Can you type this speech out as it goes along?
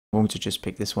going to just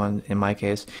pick this one in my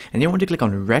case, and you want to click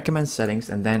on recommend settings,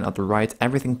 and then at the right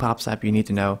everything pops up you need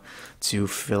to know to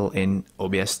fill in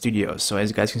OBS Studio. So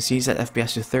as you guys can see, set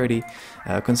FPS to 30,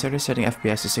 consider setting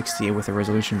FPS to 60 with a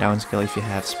resolution downscale if you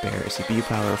have spare CPU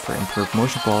power for improved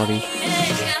motion quality.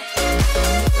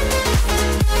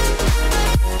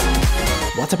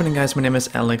 What's happening, guys? My name is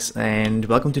Alex and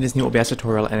welcome to this new OBS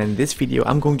tutorial, and in this video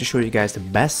I'm going to show you guys the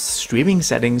best streaming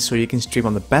settings so you can stream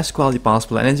on the best quality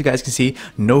possible. And as you guys can see,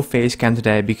 no face cam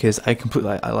today because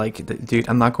dude,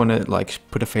 I'm not gonna like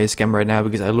put a face cam right now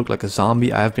because I look like a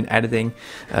zombie. I have been editing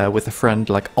with a friend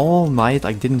like all night,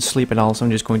 like didn't sleep at all, so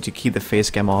I'm just going to keep the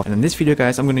face cam off. And in this video,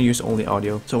 guys, I'm going to use only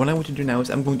audio. So what I want to do now is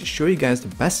I'm going to show you guys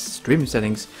the best streaming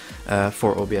settings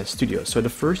for OBS Studio. So the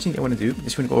first thing I want to do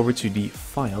is going to go over to the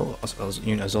file,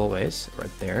 as always, right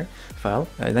there, file.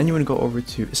 Then you want to go over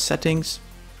to settings,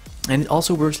 and it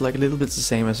also works like a little bit the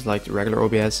same as like the regular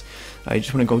OBS. You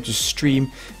just want to go to stream,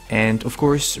 and of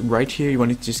course right here you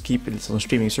want to just keep it on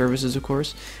streaming services, of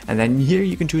course, and then here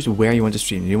you can choose where you want to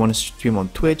stream. Do you want to stream on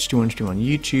Twitch? Do you want to stream on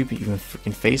YouTube? Even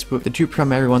freaking Facebook? The two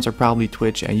primary ones are probably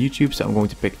Twitch and YouTube, so I'm going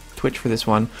to pick Twitch for this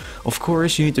one. Of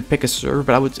course you need to pick a server,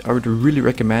 but I would really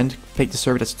recommend pick the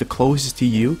server that's the closest to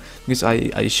you, because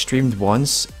I streamed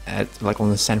once at like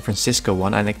on the San Francisco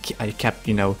one, and I kept,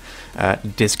 you know,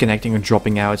 disconnecting or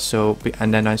dropping out, so,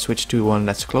 and then I switched to one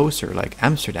that's closer, like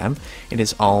Amsterdam. It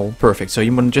is all perfect. So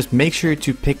you want to just make sure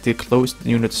to pick the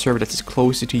the server that is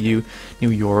closer to you.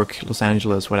 New York, Los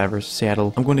Angeles, whatever,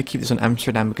 Seattle. I'm going to keep this on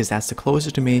Amsterdam because that's the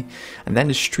closest to me. And then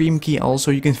the stream key also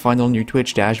you can find on your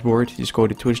Twitch dashboard. Just go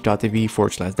to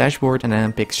twitch.tv/dashboard and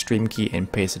then pick stream key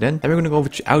and paste it in. Then we're going to go over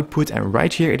to output, and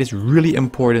right here it is really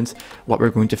important what we're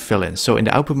going to fill in. So in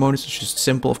the output mode, it's just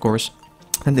simple, of course.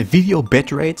 And the video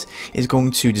bitrate is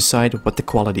going to decide what the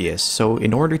quality is. So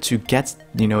in order to get,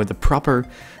 you know, the proper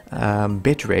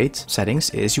bitrate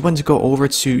settings, is you want to go over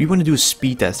to, you want to do a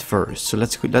speed test first. So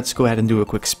let's go ahead and do a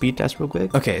quick speed test real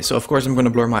quick. Okay, so of course I'm going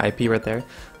to blur my IP right there.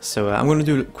 So I'm going to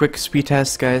do a quick speed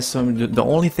test, guys. So the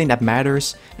only thing that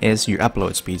matters is your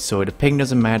upload speed. So the ping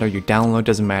doesn't matter, your download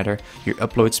doesn't matter, your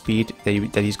upload speed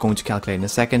that he's going to calculate in a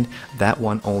second, that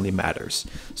one only matters.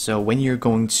 So when you're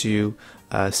going to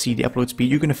see the upload speed,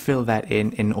 you're going to fill that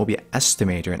in OBS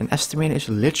estimator. An estimator is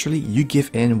literally you give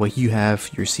in what you have,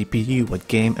 your CPU, what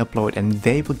game upload, and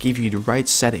they will give you the right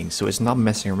settings. So it's not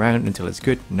messing around until it's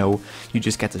good. No, you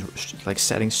just get the like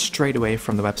settings straight away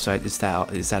from the website. Is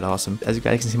that awesome? As you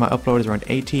guys can see, my upload is around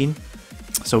 18,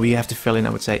 so we have to fill in,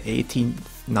 I would say,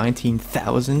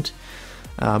 19,000.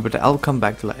 But I'll come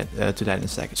back to that in a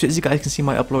second. So as you guys can see,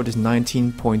 my upload is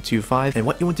 19.25, and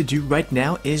what you want to do right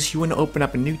now is you want to open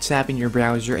up a new tab in your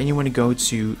browser, and you want to go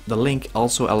to the link.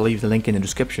 Also, I'll leave the link in the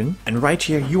description, and right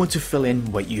here you want to fill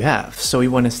in what you have. So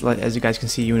you want to, as you guys can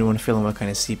see, you want to fill in what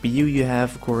kind of CPU you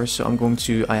have, of course. So I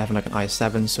have like an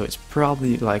i7, so it's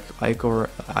probably like iCore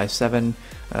i7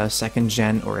 2nd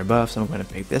gen or above, so I'm going to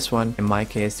pick this one. In my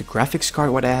case, the graphics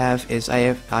card, what I have is I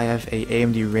have a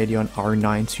AMD Radeon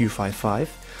R9 255.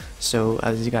 So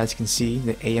as you guys can see,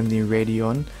 the AMD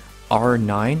Radeon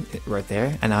R9 right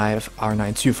there, and I have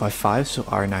R9 255, so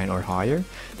R9 or higher.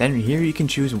 Then here you can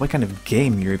choose what kind of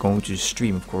game you're going to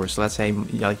stream, of course. So let's say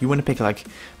like you want to pick like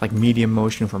medium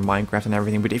motion for Minecraft and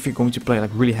everything, but if you're going to play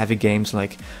like really heavy games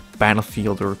like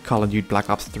Battlefield or Call of Duty Black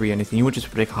Ops 3 or anything, you would just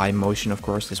pick high motion, of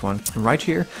course, this one. And right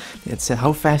here it says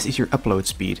how fast is your upload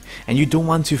speed, and you don't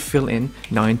want to fill in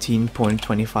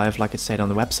 19.25 like it said on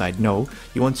the website. No,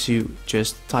 you want to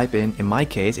just type in my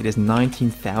case it is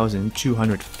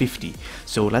 19,250.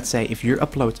 So let's say if your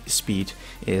upload speed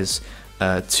is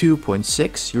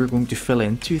 2.6, you're going to fill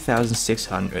in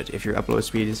 2,600. If your upload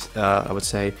speed is I would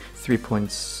say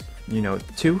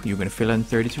 3.2, you're going to fill in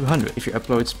 3,200. If your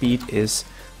upload speed is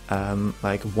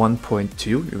like 1.2,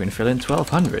 you're going to fill in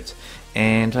 1,200.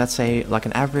 And let's say like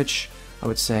an average, I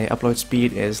would say upload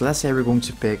speed is, let's say we're going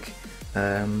to pick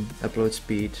upload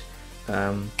speed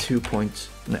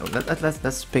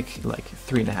let's pick like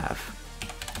 3,500.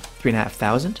 And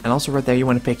also right there you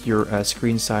want to pick your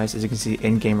screen size. As you can see,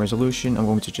 in-game resolution, I'm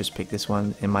going to just pick this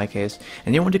one in my case,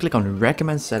 and you want to click on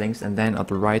recommend settings, and then at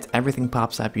the right everything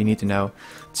pops up you need to know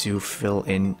to fill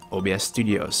in OBS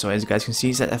Studio. So as you guys can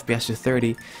see, set FPS to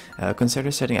 30,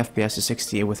 consider setting FPS to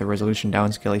 60 with a resolution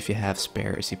downscale if you have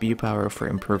spare CPU power for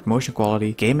improved motion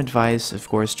quality. Game advice, of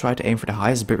course, try to aim for the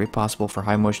highest bitrate possible for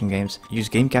high motion games. Use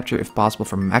game capture if possible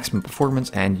for maximum performance,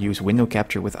 and use window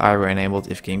capture with IRA enabled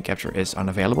if game capture is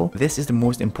unavailable. This is the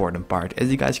most important part.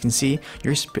 As you guys can see,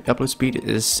 your upload speed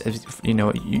is,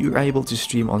 you're able to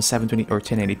stream on 720 or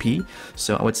 1080p.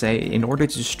 So I would say in order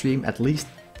to stream at least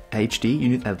HD, you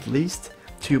need at least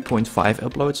 2.5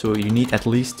 upload, so you need at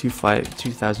least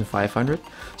 2,500.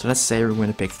 So let's say we're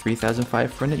going to pick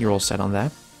 3,500. You're all set on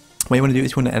that. What you want to do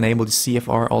is you want to enable the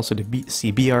CFR, also the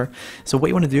CBR. So what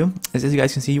you want to do is, as you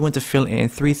guys can see, you want to fill in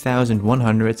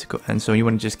 3,100, and so you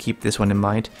want to just keep this one in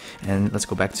mind. And let's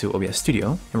go back to OBS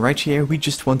Studio. And right here, we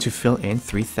just want to fill in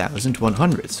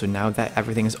 3,100. So now that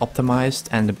everything is optimized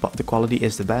and the quality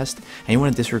is the best, and you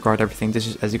want to disregard everything. This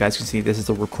is, as you guys can see, this is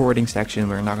the recording section.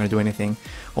 We're not going to do anything.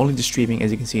 Only the streaming, as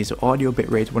you can see. So audio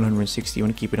bitrate 160. You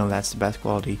want to keep it on. That's the best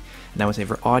quality. And I would say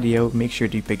for audio, make sure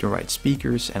you pick the right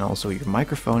speakers and also your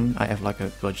microphone. I have like a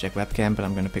Logitech webcam, but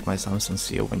I'm going to pick my Samsung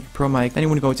CO1 Pro mic. Then you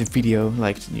want to go to video,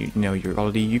 like you know your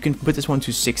quality. You can put this one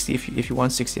to 60 if you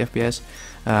want 60 FPS.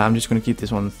 I'm just going to keep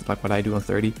this one like what I do on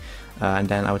 30. And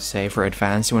then I would say for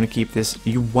advanced, you want to keep this.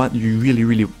 You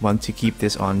really want to keep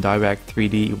this on Direct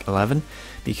 3D 11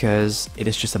 because it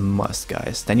is just a must,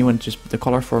 guys. Then you want to just the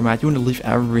color format. You want to leave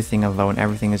everything alone.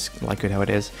 Everything is like good how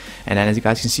it is. And then as you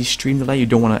guys can see, stream delay. You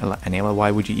don't want to enable. Why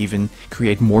would you even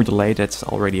create more delay that's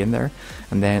already in there?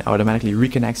 And then automatically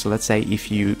reconnect. So let's say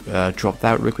if you dropped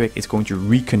out real quick, it's going to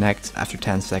reconnect after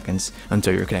 10 seconds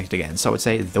until you're connected again. So I would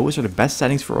say those are the best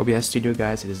settings for OBS Studio,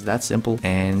 guys. It is that simple.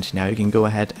 And now you can go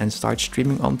ahead and start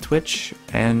streaming on Twitch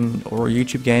or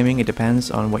YouTube gaming. It depends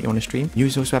on what you want to stream.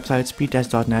 Use those websites,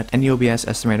 speedtest.net and the OBS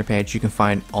estimator page. You can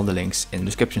find all the links in the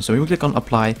description. So you click on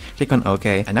apply, click on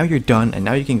OK, and now you're done, and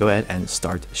now you can go ahead and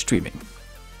start streaming.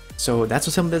 So that's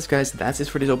what some of this, guys. That's it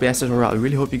for this OBS tutorial. I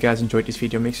really hope you guys enjoyed this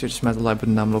video. Make sure to smash the like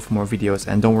button down below for more videos.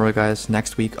 And don't worry, guys,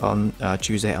 next week on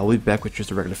Tuesday, I'll be back with just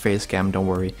a regular face cam. Don't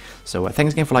worry. So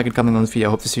thanks again for liking and commenting on the video.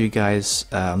 I hope to see you guys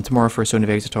tomorrow for a Sony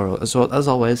Vegas tutorial. As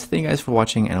always, thank you guys for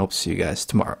watching, and I hope to see you guys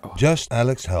tomorrow.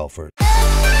 JustAlexHalford.